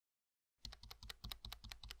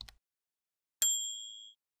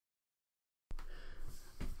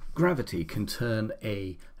Gravity can turn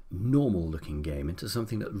a normal looking game into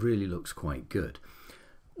something that really looks quite good.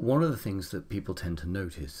 One of the things that people tend to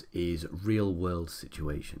notice is real world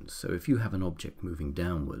situations. So if you have an object moving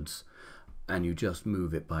downwards and you just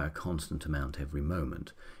move it by a constant amount every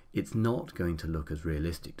moment, it's not going to look as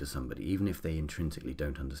realistic to somebody, even if they intrinsically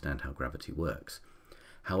don't understand how gravity works.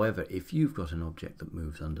 However, if you've got an object that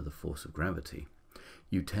moves under the force of gravity,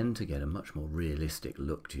 you tend to get a much more realistic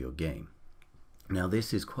look to your game. Now,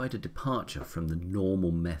 this is quite a departure from the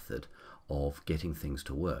normal method of getting things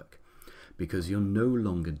to work, because you're no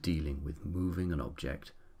longer dealing with moving an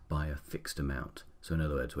object by a fixed amount. So in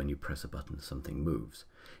other words, when you press a button, something moves.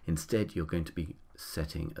 Instead, you're going to be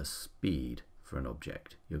setting a speed for an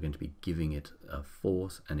object. You're going to be giving it a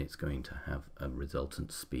force, and it's going to have a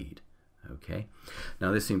resultant speed. Okay?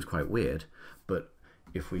 Now, this seems quite weird, but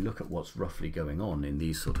if we look at what's roughly going on in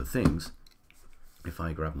these sort of things, if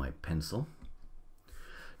I grab my pencil,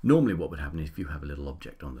 normally what would happen if you have a little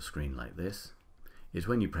object on the screen like this is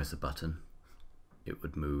when you press a button, it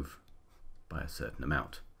would move by a certain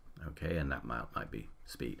amount, okay, and that amount might be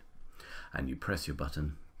speed. And you press your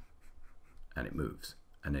button and it moves,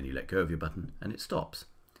 and then you let go of your button and it stops.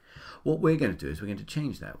 What we're going to do is we're going to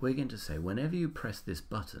change that. We're going to say whenever you press this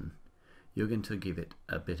button, you're going to give it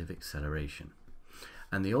a bit of acceleration.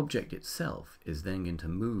 And the object itself is then going to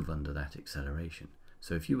move under that acceleration.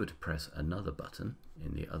 So if you were to press another button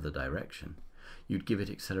in the other direction, you'd give it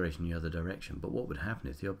acceleration in the other direction. But what would happen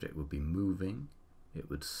is the object would be moving, it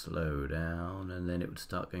would slow down, and then it would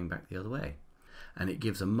start going back the other way. And it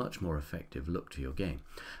gives a much more effective look to your game.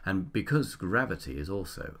 And because gravity is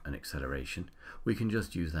also an acceleration, we can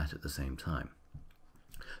just use that at the same time.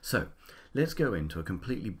 So let's go into a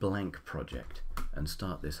completely blank project and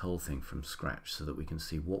start this whole thing from scratch so that we can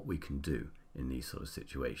see what we can do in these sort of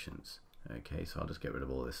situations. Okay, so I'll just get rid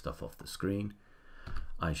of all this stuff off the screen.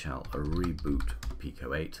 I shall reboot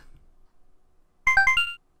Pico 8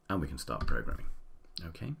 and we can start programming.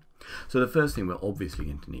 Okay, so the first thing we're obviously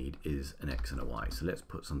going to need is an X and a Y. So let's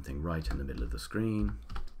put something right in the middle of the screen.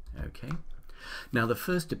 Okay, now the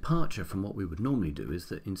first departure from what we would normally do is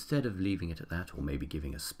that instead of leaving it at that, or maybe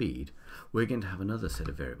giving a speed, we're going to have another set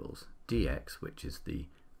of variables, dx, which is the,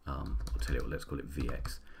 I'll tell you what, let's call it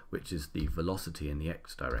vx, which is the velocity in the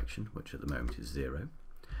x direction, which at the moment is 0,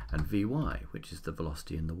 and vy, which is the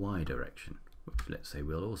velocity in the y direction, which let's say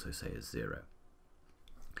we'll also say is 0.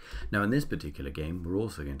 Now in this particular game, we're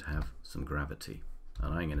also going to have some gravity,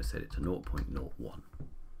 and I'm going to set it to 0.01.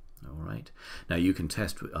 Alright, now you can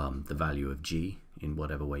test the value of g in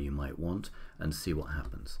whatever way you might want and see what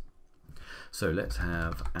happens. So let's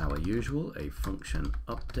have our usual, a function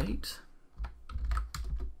update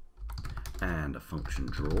and a function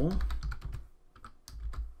draw.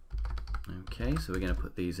 Okay, so we're going to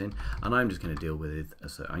put these in, and I'm just going to deal with it.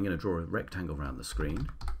 So I'm going to draw a rectangle around the screen.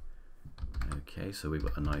 Okay, so we've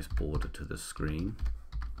got a nice border to the screen.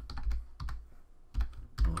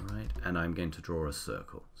 Alright, and I'm going to draw a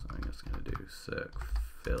circle. So I'm just going to do circ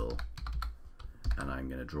fill, and I'm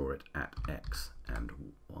going to draw it at x and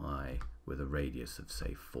y with a radius of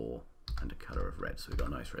say 4 and a color of red. So we've got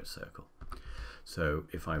a nice red circle. So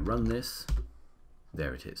if I run this,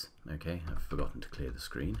 there it is. Okay, I've forgotten to clear the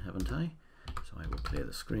screen, haven't I? So I will clear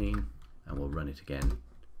the screen and we'll run it again.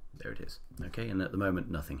 There it is. Okay, and at the moment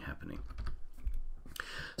nothing happening.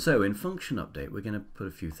 So in function update, we're going to put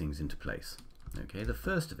a few things into place. Okay, the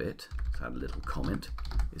first of it, let's add a little comment,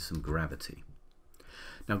 is some gravity.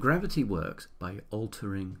 Now gravity works by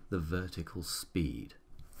altering the vertical speed.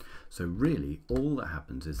 So really all that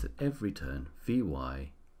happens is that every turn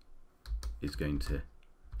Vy is going to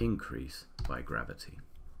increase by gravity.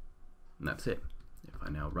 And that's it. If I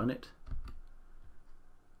now run it,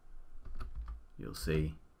 you'll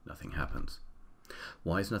see nothing happens.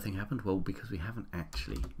 Why has nothing happened? Well, because we haven't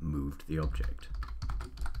actually moved the object.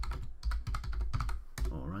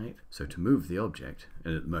 Alright, so to move the object,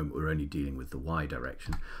 and at the moment we're only dealing with the y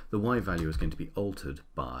direction, the y value is going to be altered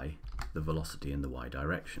by the velocity in the y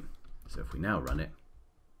direction. So if we now run it,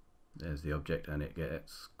 there's the object and it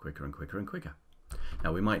gets quicker and quicker and quicker.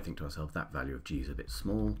 Now we might think to ourselves that value of g is a bit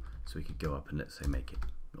small, so we could go up and let's say make it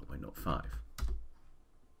 0.05.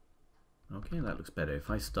 Okay, that looks better. If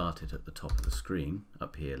I start it at the top of the screen,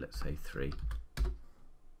 up here, let's say 3.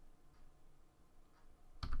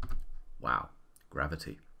 Wow,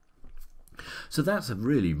 gravity. So that's a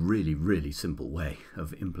really, really, really simple way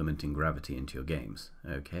of implementing gravity into your games.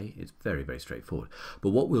 Okay, it's very, very straightforward.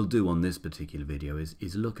 But what we'll do on this particular video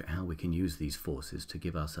is look at how we can use these forces to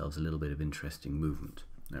give ourselves a little bit of interesting movement.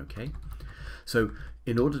 Okay, so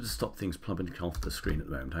in order to stop things plummeting off the screen at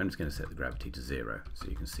the moment, I'm just going to set the gravity to 0, so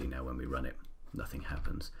you can see now when we run it, nothing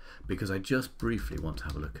happens, because I just briefly want to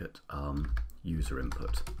have a look at user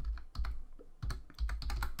input.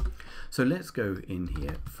 So let's go in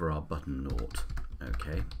here for our button naught.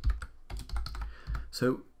 Okay.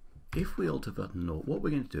 So if we alter button naught, what we're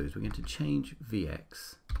going to do is we're going to change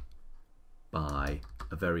Vx by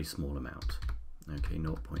a very small amount. Okay,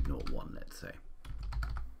 0.01, let's say.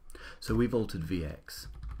 So we've altered Vx,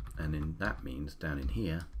 and that means down in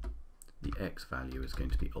here, the x value is going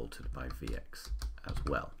to be altered by Vx as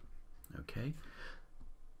well. Okay.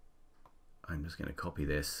 I'm just going to copy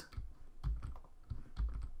this,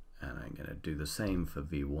 and I'm going to do the same for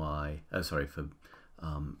Vy, for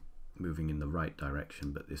moving in the right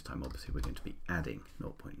direction, but this time obviously we're going to be adding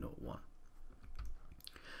 0.01.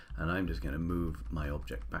 And I'm just going to move my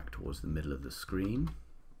object back towards the middle of the screen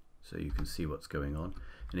so you can see what's going on.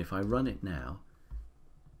 And if I run it now,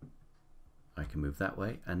 I can move that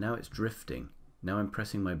way, and now it's drifting. Now I'm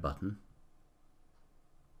pressing my button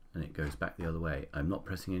and it goes back the other way. I'm not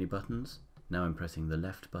pressing any buttons. Now I'm pressing the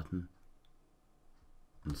left button,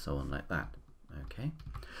 and so on like that. Okay,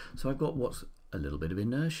 so I've got what's a little bit of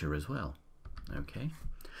inertia as well. Okay,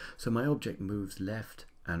 so my object moves left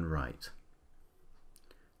and right.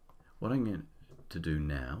 What I'm going to do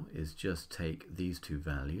now is just take these two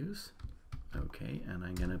values, okay, and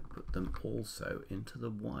I'm going to put them also into the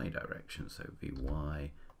y direction. So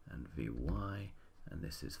Vy and Vy, and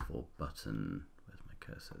this is for button, where's my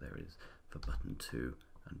cursor? There it is, for button 2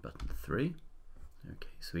 and button 3.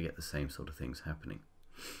 Okay, so we get the same sort of things happening.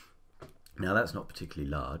 Now that's not particularly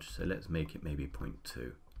large, so let's make it maybe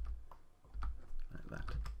 0.2, like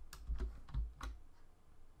that.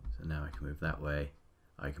 So now I can move that way,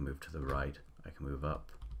 I can move to the right, I can move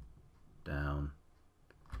up, down,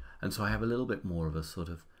 and so I have a little bit more of a sort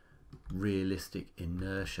of realistic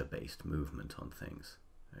inertia-based movement on things.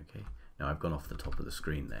 Okay, now I've gone off the top of the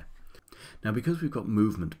screen there. Now because we've got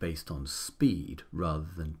movement based on speed rather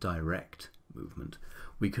than direct movement,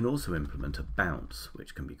 we can also implement a bounce,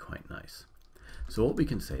 which can be quite nice. So what we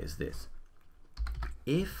can say is this: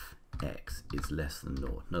 if x is less than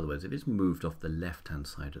 0, in other words, if it's moved off the left hand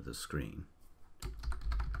side of the screen,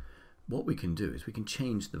 what we can do is we can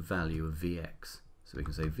change the value of Vx. So we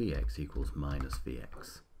can say Vx equals minus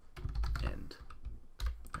Vx end.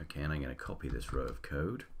 Okay, and I'm going to copy this row of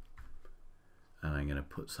code, and I'm going to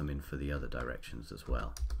put some in for the other directions as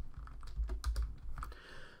well.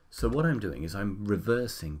 So what I'm doing is I'm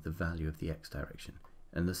reversing the value of the x direction,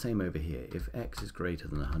 and the same over here. If x is greater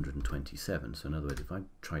than 127, so in other words, if I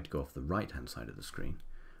try to go off the right hand side of the screen,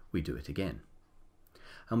 we do it again.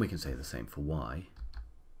 And we can say the same for y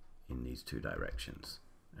in these two directions.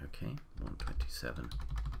 Okay, 127,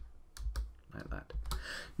 like that.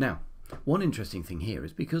 Now, one interesting thing here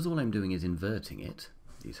is because all I'm doing is inverting it,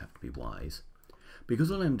 these have to be y's, because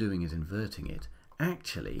all I'm doing is inverting it,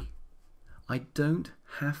 actually I don't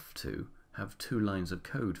have to have two lines of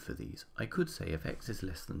code for these. I could say if x is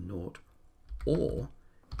less than 0 or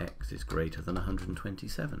x is greater than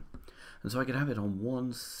 127. And so I could have it on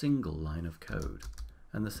one single line of code.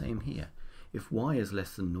 And the same here. If y is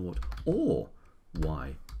less than 0 or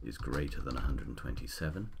y is greater than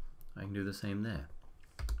 127, I can do the same there.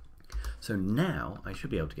 So now I should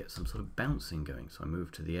be able to get some sort of bouncing going. So I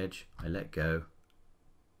move to the edge, I let go,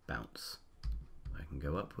 bounce. I can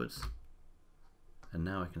go upwards, and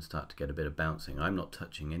now I can start to get a bit of bouncing. I'm not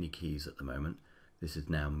touching any keys at the moment. This is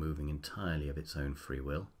now moving entirely of its own free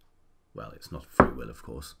will. Well, it's not free will, of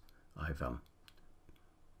course. I've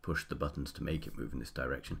pushed the buttons to make it move in this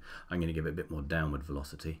direction. I'm going to give it a bit more downward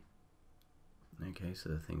velocity. Okay, so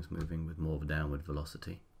the thing's moving with more of a downward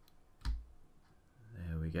velocity.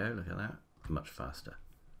 There we go, look at that, much faster.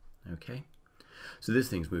 Okay, so this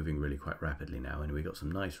thing's moving really quite rapidly now, and we've got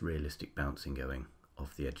some nice realistic bouncing going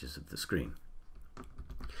off the edges of the screen.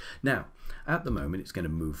 Now, at the moment it's going to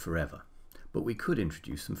move forever, but we could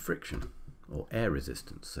introduce some friction or air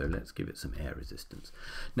resistance, so let's give it some air resistance.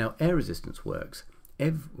 Now, air resistance works,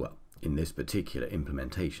 well, in this particular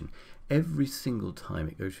implementation, every single time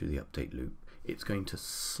it goes through the update loop, it's going to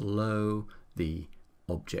slow the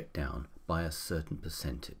object down by a certain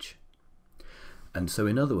percentage. And so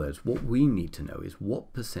in other words, what we need to know is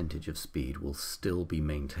what percentage of speed will still be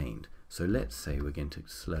maintained. So let's say we're going to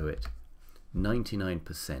slow it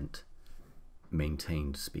 99%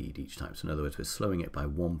 maintained speed each time. So in other words, we're slowing it by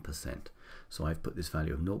 1%. So I've put this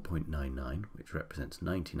value of 0.99, which represents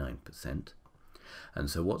 99%. And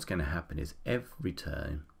so what's going to happen is every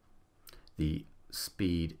turn the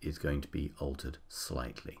speed is going to be altered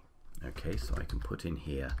slightly. Okay, so I can put in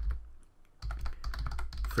here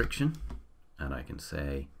friction, and I can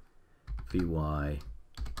say Vy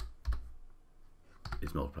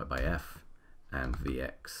is multiplied by F, and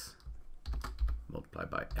Vx multiplied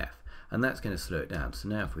by f. And that's going to slow it down. So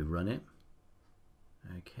now if we run it,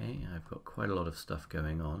 okay, I've got quite a lot of stuff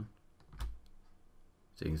going on.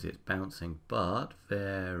 So you can see it's bouncing, but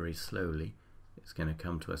very slowly it's going to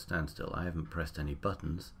come to a standstill. I haven't pressed any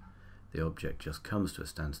buttons. The object just comes to a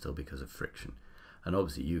standstill because of friction. And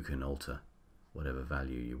obviously you can alter whatever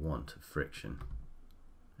value you want of friction.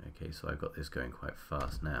 Okay, so I've got this going quite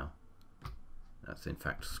fast now. That's in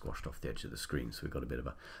fact squashed off the edge of the screen, so we've got a bit of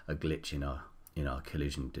a glitch in our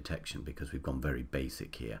collision detection because we've gone very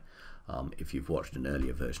basic here. If you've watched an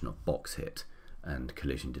earlier version of Box Hit and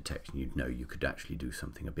collision detection, you'd know you could actually do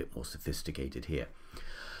something a bit more sophisticated here.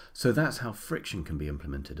 So that's how friction can be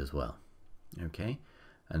implemented as well. Okay,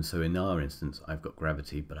 and so in our instance I've got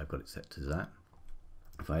gravity, but I've got it set to that.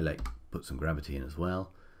 If I put some gravity in as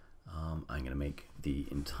well, I'm going to make the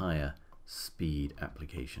entire speed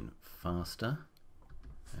application faster.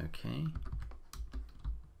 Okay,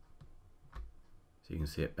 so you can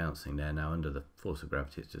see it bouncing there. Now under the force of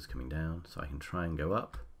gravity it's just coming down, so I can try and go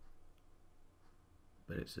up,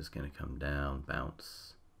 but it's just going to come down,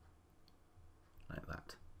 bounce like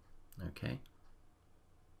that. Okay,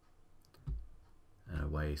 and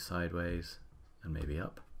away sideways and maybe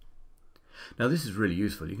up. Now this is really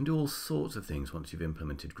useful. You can do all sorts of things once you've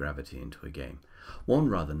implemented gravity into a game. One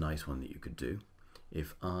rather nice one that you could do,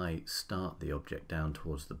 if I start the object down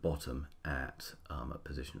towards the bottom at a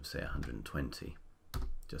position of say 120,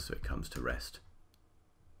 just so it comes to rest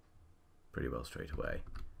pretty well straight away.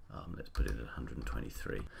 Let's put it at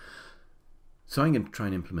 123. So I'm going to try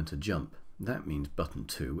and implement a jump. That means button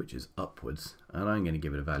 2, which is upwards, and I'm going to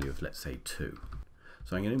give it a value of, let's say, 2.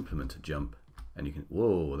 So I'm going to implement a jump, and you can,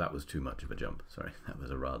 whoa, that was too much of a jump. Sorry, that was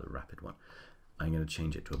a rather rapid one. I'm going to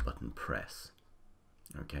change it to a button press.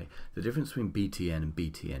 Okay, the difference between BTN and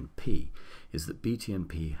BTNP is that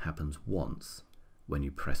BTNP happens once when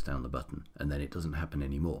you press down the button, and then it doesn't happen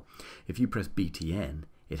anymore. If you press BTN,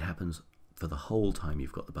 it happens for the whole time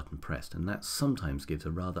you've got the button pressed, and that sometimes gives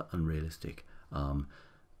a rather unrealistic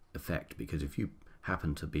effect, because if you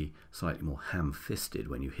happen to be slightly more ham-fisted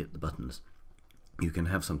when you hit the buttons, you can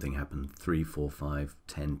have something happen 3, 4, 5,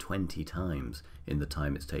 10, 20 times in the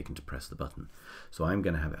time it's taken to press the button. So I'm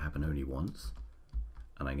going to have it happen only once,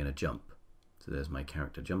 and I'm going to jump. So there's my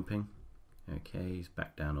character jumping. Okay, he's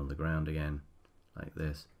back down on the ground again, like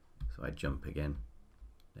this. So I jump again.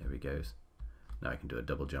 There he goes. Now I can do a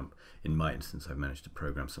double jump. In my instance, I've managed to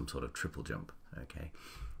program some sort of triple jump. Okay,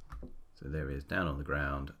 so there he is down on the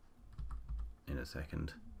ground in a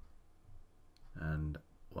second, and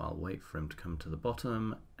I'll wait for him to come to the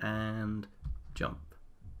bottom and jump.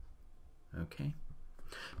 Okay,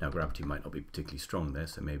 now gravity might not be particularly strong there,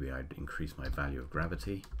 so maybe I'd increase my value of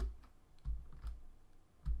gravity,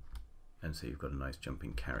 and so you've got a nice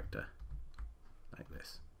jumping character like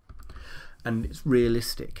this, and it's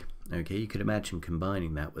realistic. Okay, you could imagine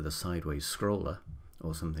combining that with a sideways scroller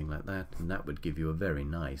or something like that, and that would give you a very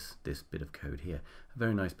nice, this bit of code here, a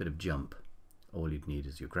very nice bit of jump. All you'd need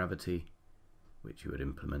is your gravity, which you would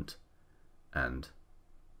implement, and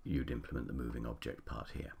you'd implement the moving object part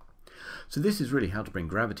here. So this is really how to bring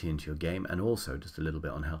gravity into your game, and also just a little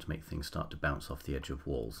bit on how to make things start to bounce off the edge of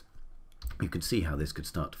walls. You can see how this could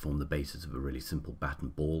start to form the basis of a really simple bat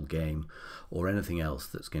and ball game, or anything else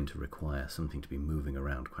that's going to require something to be moving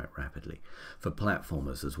around quite rapidly. For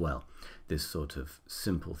platformers as well, this sort of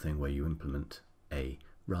simple thing where you implement a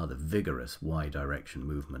rather vigorous Y-direction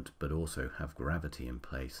movement but also have gravity in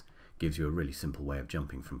place gives you a really simple way of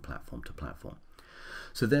jumping from platform to platform.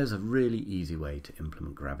 So there's a really easy way to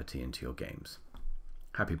implement gravity into your games.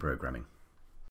 Happy programming.